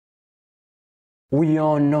We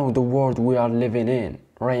all know the world we are living in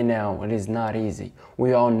right now, it is not easy.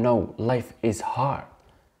 We all know life is hard.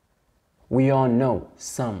 We all know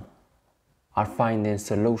some are finding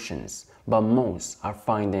solutions, but most are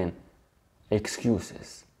finding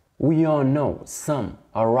excuses. We all know some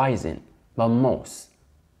are rising, but most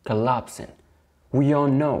collapsing. We all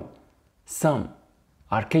know some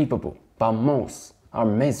are capable, but most are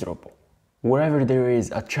miserable. Wherever there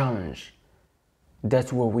is a challenge,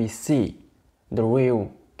 that's where we see the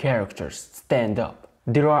real characters stand up.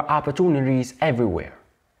 There are opportunities everywhere.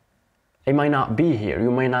 It might not be here,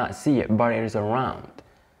 you might not see it, but it is around.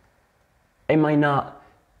 It might not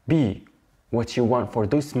be what you want for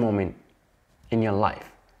this moment in your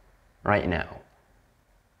life right now,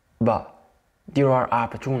 but there are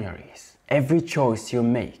opportunities. Every choice you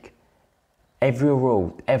make, every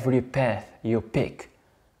road, every path you pick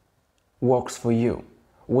works for you.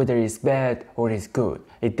 Whether it's bad or it's good,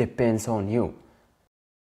 it depends on you.